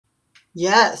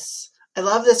Yes. I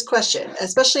love this question,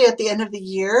 especially at the end of the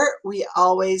year. We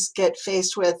always get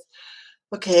faced with,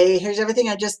 okay, here's everything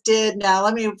I just did. Now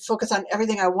let me focus on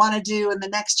everything I want to do in the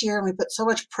next year. And we put so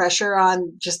much pressure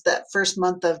on just that first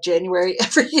month of January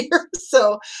every year.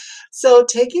 So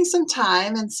taking some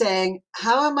time and saying,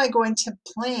 how am I going to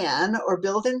plan or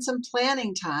build in some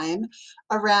planning time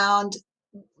around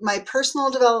my personal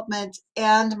development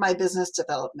and my business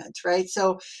development, right?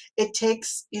 So it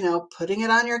takes, putting it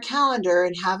on your calendar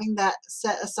and having that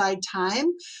set aside time,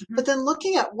 Mhm. but then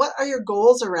looking at what are your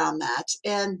goals around that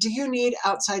and do you need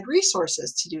outside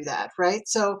resources to do that, right?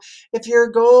 So if your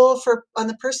goal for on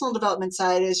the personal development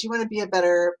side is you want to be a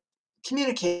better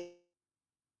communicator,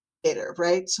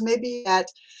 right? So maybe at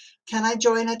can I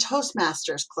join a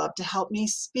Toastmasters club to help me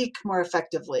speak more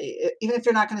effectively? Even if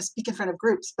you're not going to speak in front of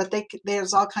groups, but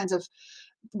there's all kinds of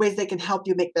ways they can help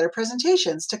you make better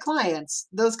presentations to clients,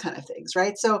 those kind of things,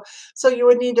 right? So you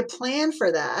would need to plan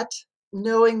for that,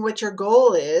 knowing what your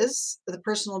goal is, the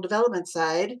personal development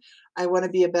side. I want to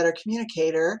be a better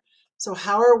communicator. So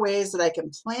how are ways that I can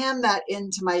plan that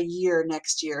into my year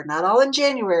next year? Not all in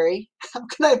January. How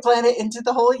can I plan it into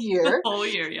the whole The year? whole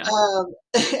year, yeah. um,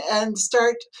 and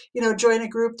start, join a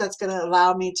group that's going to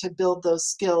allow me to build those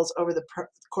skills over the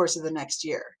course of the next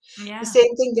year. The Yeah.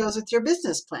 same thing goes with your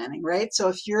business planning, right? So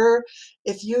if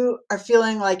you are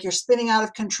feeling like you're spinning out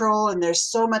of control and there's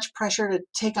so much pressure to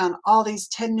take on all these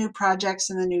 10 new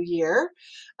projects in the new year,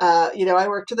 I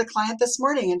worked with a client this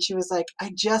morning and she was like,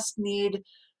 I just need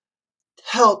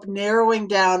help narrowing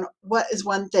down what is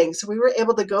one thing. So we were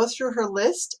able to go through her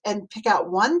list and pick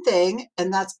out one thing,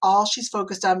 and that's all she's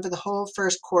focused on for the whole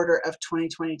first quarter of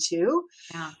 2022.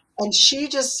 Yeah. And she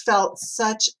just felt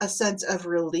such a sense of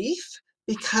relief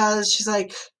because she's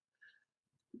like,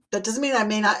 that doesn't mean I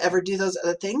may not ever do those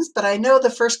other things, but I know the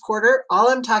first quarter, all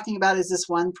I'm talking about is this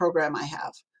one program I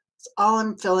have. It's all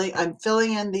I'm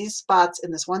filling in these spots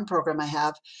in this one program I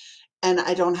have, and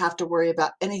I don't have to worry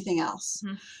about anything else,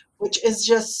 Mhm. which is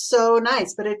just so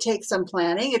nice. But it takes some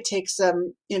planning. It takes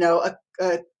some,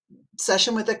 a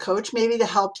session with a coach maybe to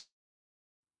help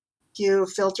you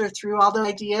filter through all the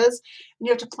ideas. And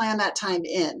you have to plan that time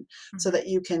in so Mhm. that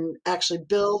you can actually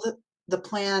build the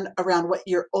plan around what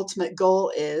your ultimate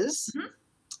goal is Mhm.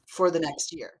 for the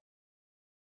next year.